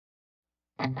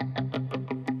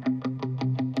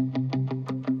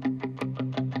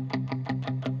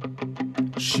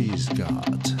She's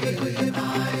got alien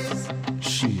eyes.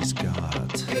 She's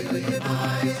got alien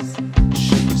eyes.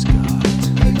 She's got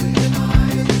alien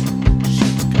eyes.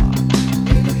 She's got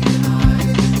alien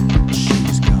eyes.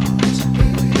 She's got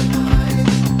alien eyes.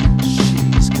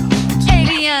 She's got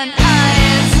alien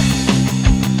eyes.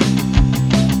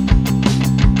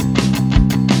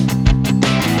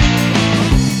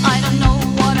 I don't know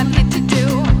what I'm here to do.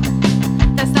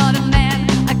 There's not a man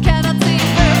I cannot see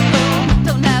through.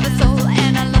 Don't have a soul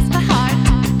and I lost my heart.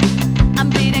 I'm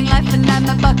bleeding life and I'm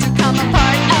about to come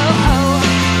apart. Oh, oh.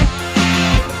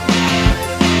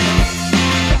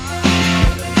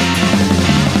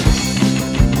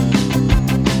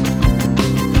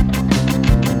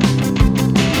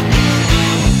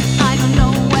 I don't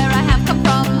know where I have come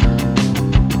from.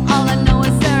 All I know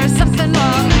is there is something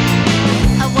wrong.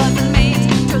 I wasn't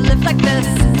made to live like this.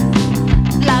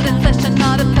 Blood and flesh are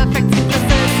not a perfect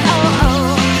synthesis. Oh,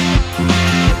 oh.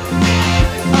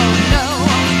 Oh, no.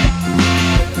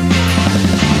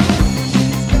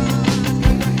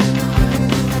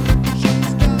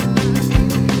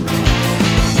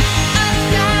 I've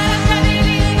got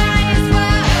alien eyes.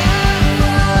 Whoa,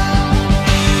 whoa.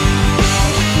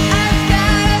 I've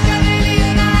got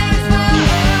alien eyes. Whoa,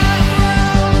 whoa.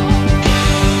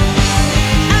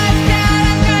 I've got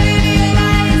alien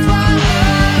eyes. Whoa,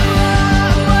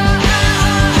 whoa, whoa.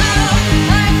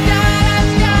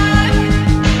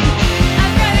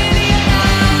 I've got alien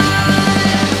eyes.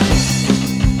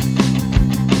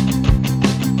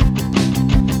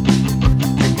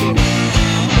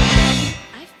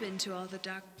 I've been to all the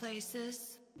dark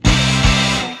places.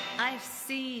 I've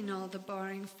seen all the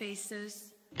boring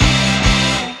faces.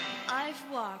 I've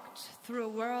walked through a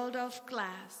world of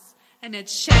glass, and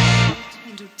it's shattered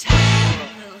into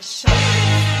tiny little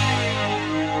shards.